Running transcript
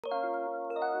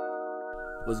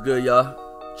What's good, y'all?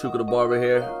 Chuka the Barber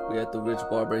here. We at the Rich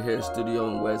Barber Hair Studio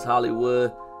in West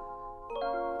Hollywood.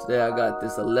 Today I got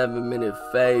this 11-minute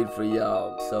fade for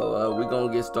y'all. So we're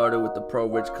gonna get started with the Pro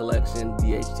Rich Collection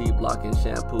DHT blocking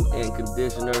shampoo and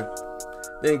conditioner.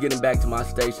 Then getting back to my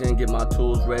station, get my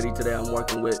tools ready. Today I'm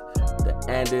working with the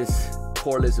Andis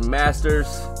cordless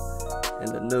masters and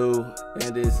the new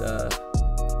Andis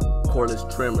cordless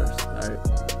trimmers. All right.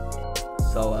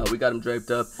 So we got them draped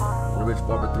up in the Rich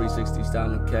Barber 360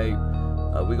 styling cape.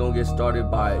 We're gonna get started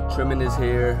by trimming his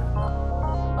hair.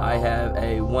 I have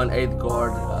a 1/8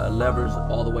 guard levers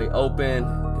all the way open,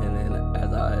 and then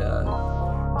as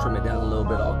I trim it down a little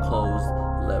bit, I'll close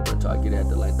the lever until I get it at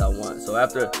the length I want. So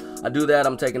after I do that,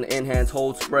 I'm taking the Enhanced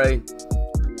Hold Spray,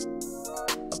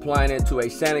 applying it to a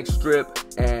sanic strip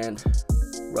and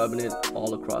rubbing it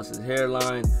all across his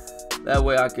hairline. That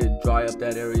way I could dry up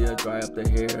that area, dry up the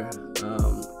hair,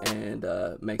 and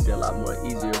makes it a lot more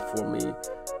easier for me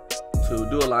to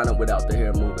do a lineup without the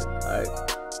hair moving.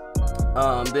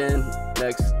 All right. Then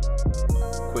next,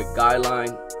 quick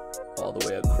guideline all the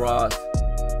way across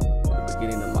the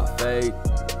beginning of my fade.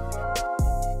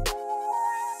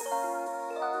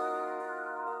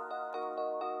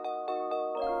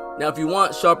 Now, if you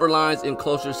want sharper lines and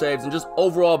closer shaves and just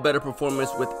overall better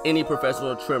performance with any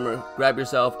professional trimmer, grab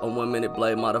yourself a 1-minute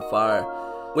blade modifier.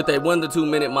 With a 1 to 2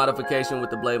 minute modification with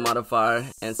the blade modifier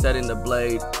and setting the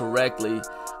blade correctly,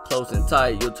 close and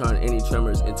tight, you'll turn any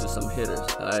trimmers into some hitters.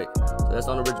 Alright, so that's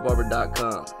on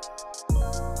therichbarber.com.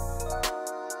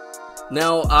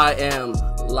 Now I am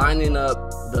lining up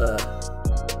the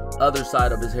other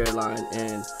side of his hairline,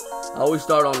 and I always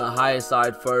start on the highest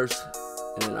side first,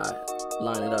 and then I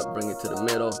line it up, bring it to the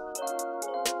middle.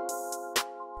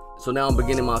 So now I'm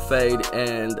beginning my fade,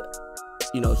 and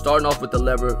starting off with the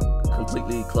lever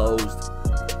completely closed,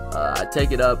 I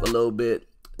take it up a little bit,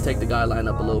 take the guideline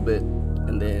up a little bit,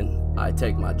 and then I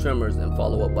take my trimmers and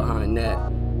follow up behind that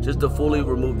just to fully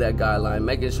remove that guideline,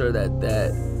 making sure that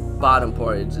that bottom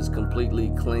part is just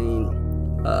completely clean,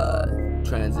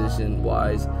 transition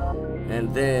wise.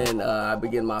 And then I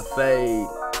begin my fade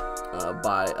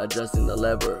by adjusting the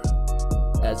lever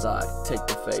as I take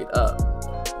the fade up,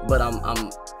 but I'm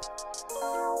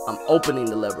opening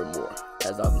the lever more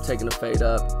as I'm taking the fade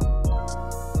up,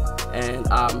 and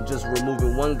I'm just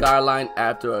removing one guideline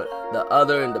after the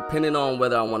other, and depending on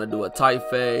whether I want to do a tight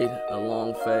fade, a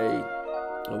long fade,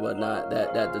 or whatnot,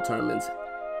 that determines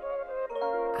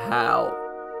how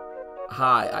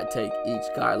high I take each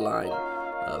guideline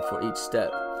for each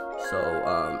step.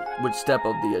 So which step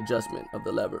of the adjustment of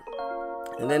the lever.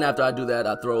 And then after I do that,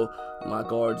 I throw my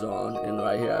guards on, and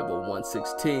right here I have a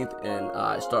 1/16, and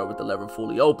I start with the lever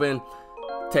fully open,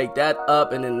 take that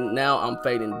up, and then now I'm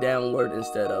fading downward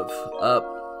instead of up.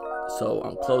 So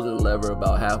I'm closing the lever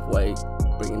about halfway,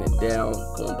 bringing it down,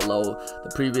 going below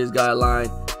the previous guideline,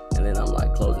 and then I'm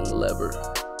like closing the lever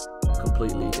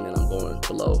completely, and then I'm going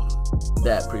below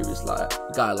that previous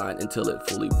guideline until it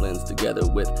fully blends together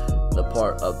with the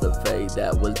part of the fade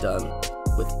that was done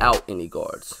without any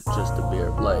guards, just the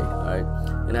bare blade. All right,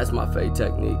 and that's my fade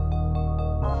technique.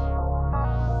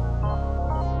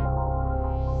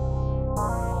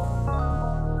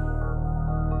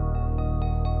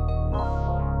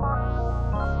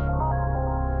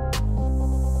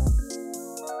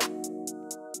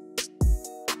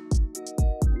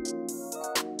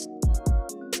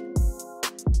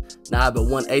 Now I have a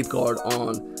 1/8 guard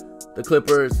on the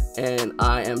clippers, and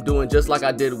I am doing just like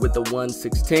I did with the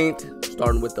 1/16,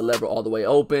 starting with the lever all the way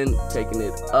open, taking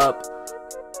it up,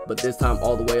 but this time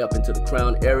all the way up into the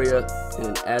crown area,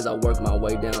 and as I work my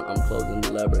way down, I'm closing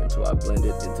the lever until I blend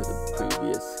it into the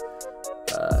previous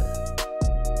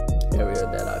area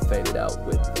that I faded out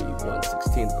with the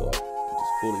 1/16 guard,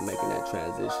 just fully making that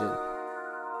transition.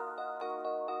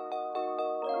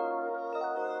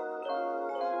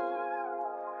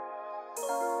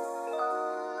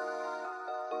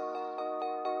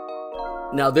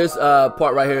 Now this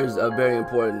part right here is very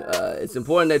important. It's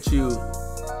important that you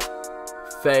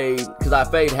fade, because I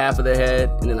fade half of the head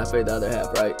and then I fade the other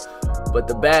half, right? But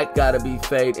the back gotta be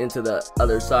fade into the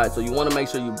other side. So you wanna make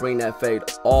sure you bring that fade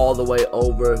all the way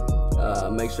over.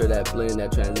 Make sure that blend,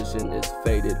 that transition is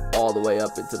faded all the way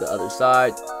up into the other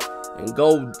side. And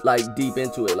go like deep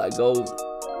into it, like go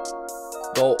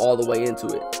all the way into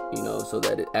it, so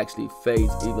that it actually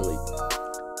fades evenly.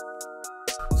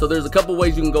 So there's a couple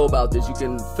ways you can go about this. You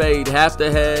can fade half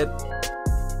the head,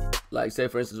 like say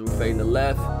for instance we're fading the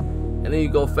left, and then you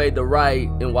go fade the right,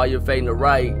 and while you're fading the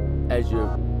right, as you're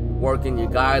working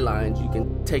your guidelines, you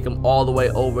can take them all the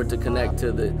way over to connect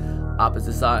to the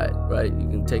opposite side, right? You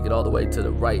can take it all the way to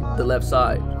the right, the left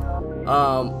side.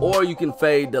 Or you can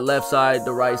fade the left side,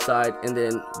 the right side, and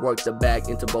then work the back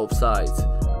into both sides.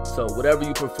 So whatever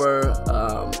you prefer.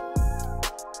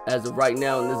 As of right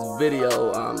now in this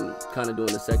video, I'm kind of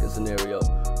doing the second scenario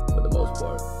for the most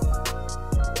part.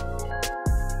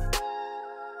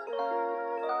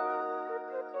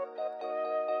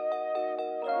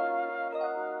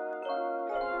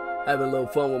 Having a little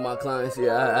fun with my clients.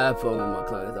 Yeah, I have fun with my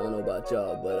clients. I don't know about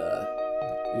y'all, but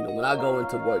you know, when I go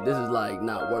into work, this is like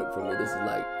not work for me. This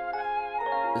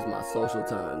is my social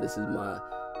time. This is my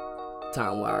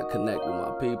time where I connect with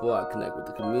my people. I connect with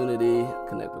the community,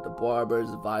 connect with the barbers,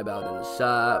 vibe out in the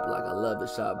shop. Like, I love the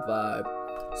shop vibe.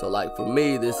 So like for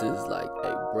me, this is like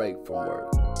a break from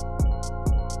work.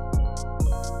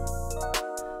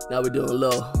 Now we're doing a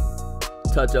little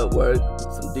touch-up work,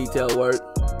 some detail work,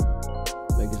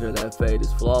 making sure that fade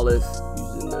is flawless,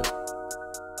 using the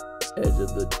edge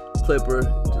of the clipper,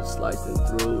 just slicing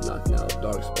through, knocking out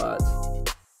dark spots.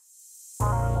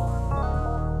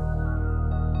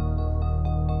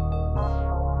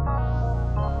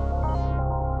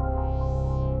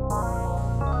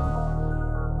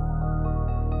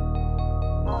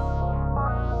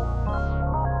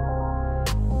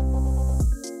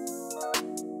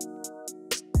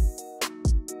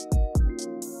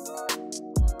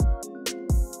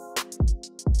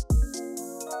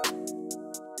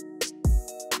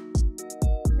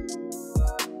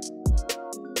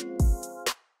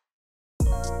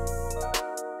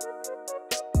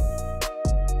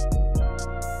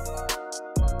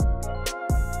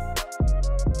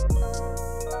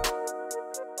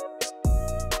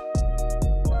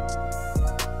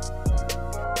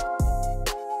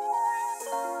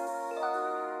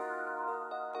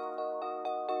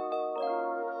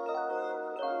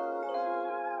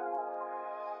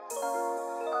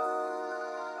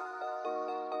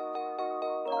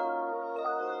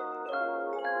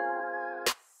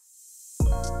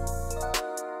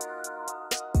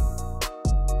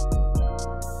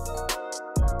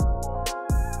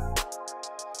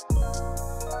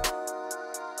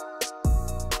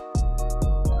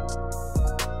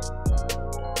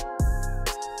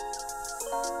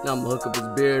 Now I'm gonna hook up his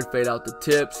beard, fade out the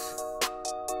tips.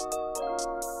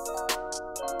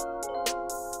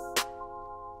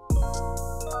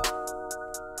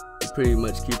 I'm pretty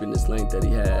much keeping this length that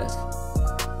he has.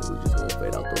 And we're just gonna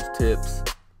fade out those tips.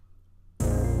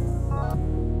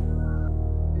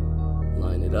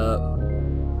 Line it up.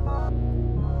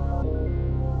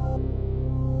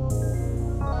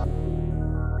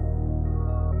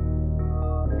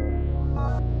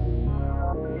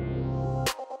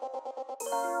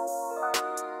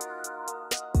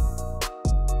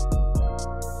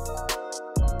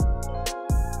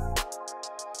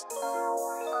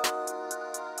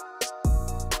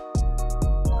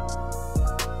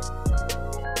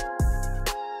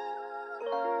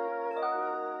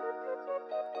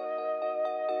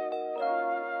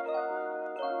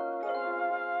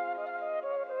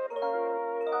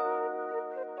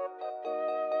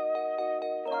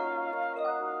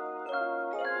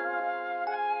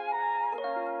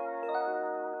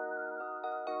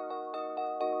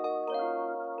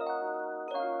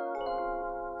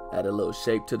 Add a little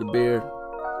shape to the beard.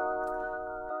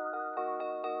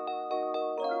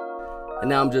 And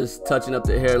now I'm just touching up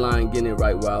the hairline, getting it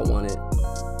right where I want it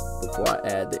before I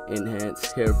add the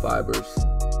enhanced hair fibers.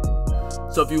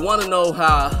 So if you want to know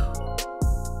how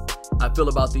I feel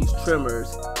about these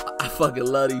trimmers, I fucking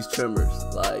love these trimmers.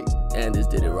 Like, Andis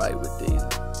did it right with these.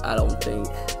 I don't think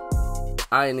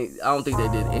they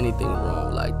did anything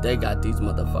wrong. Like, they got these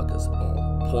motherfuckers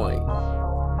on point.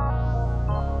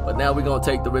 But now we're gonna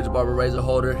take the Rich Barber razor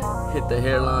holder, hit the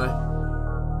hairline.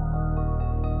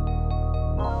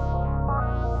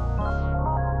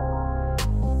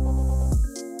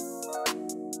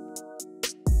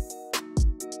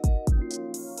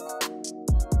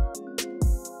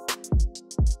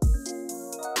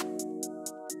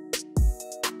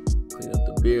 Clean up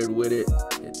the beard with it,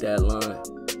 hit that line.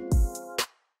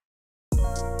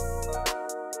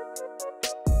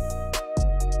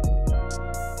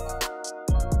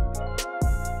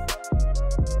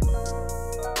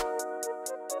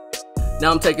 Now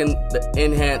I'm taking the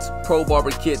Enhanced Pro Barber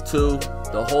Kit 2,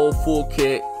 the whole full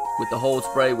kit with the whole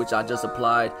spray, which I just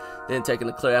applied. Then taking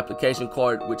the clear application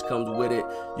card, which comes with it.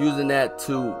 Using that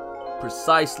to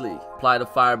precisely apply the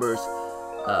fibers,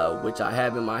 which I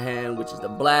have in my hand, which is the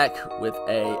black with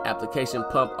a application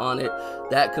pump on it.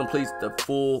 That completes the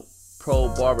full Pro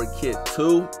Barber Kit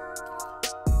 2.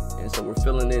 And so we're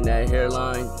filling in that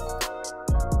hairline.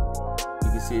 You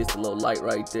can see it's a little light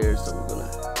right there, so we're gonna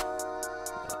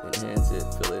enhance it,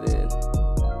 fill it in.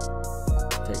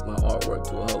 Take take my artwork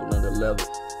to a whole nother level.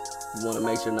 You want to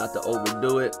make sure not to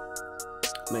overdo it.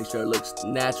 Make sure it looks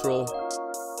natural.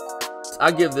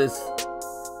 I give this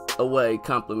away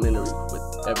complimentary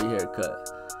with every haircut.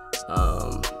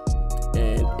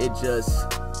 And it just,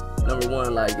 number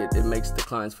one, like it makes the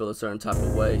clients feel a certain type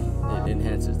of way. It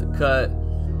enhances the cut.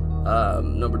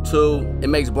 Number two, it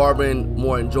makes barbering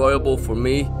more enjoyable for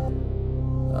me.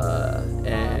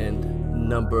 And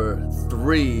number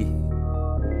three,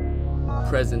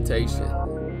 presentation.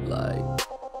 Like,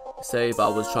 say if I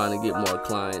was trying to get more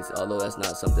clients, although that's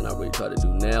not something I really try to do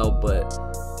now, but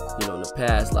you know, in the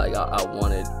past, like I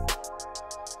wanted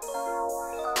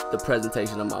the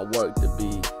presentation of my work to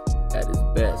be at its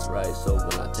best, right? So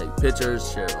when I take pictures,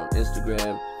 share it on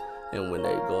Instagram, and when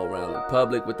they go around in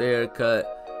public with the haircut,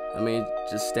 I mean, it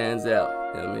just stands out,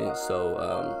 you know what I mean?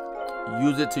 So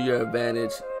use it to your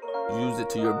advantage, use it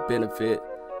to your benefit,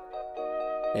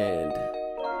 and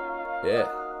yeah.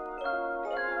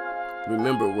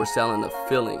 Remember, we're selling a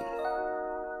feeling.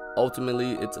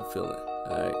 Ultimately, it's a feeling,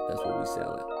 all right? That's what we're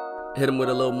selling. Hit them with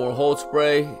a little more hold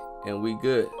spray, and we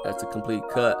good. That's a complete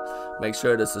cut. Make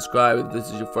sure to subscribe if this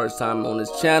is your first time on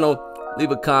this channel. Leave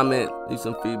a comment, leave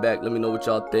some feedback. Let me know what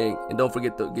y'all think. And don't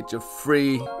forget to get your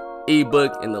free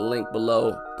ebook in the link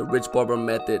below. The Rich Barber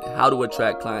Method, how to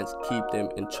attract clients, keep them,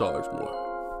 and charge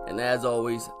more. And as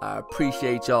always, I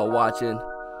appreciate y'all watching.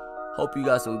 Hope you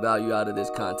got some value out of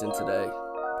this content today.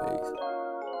 Peace.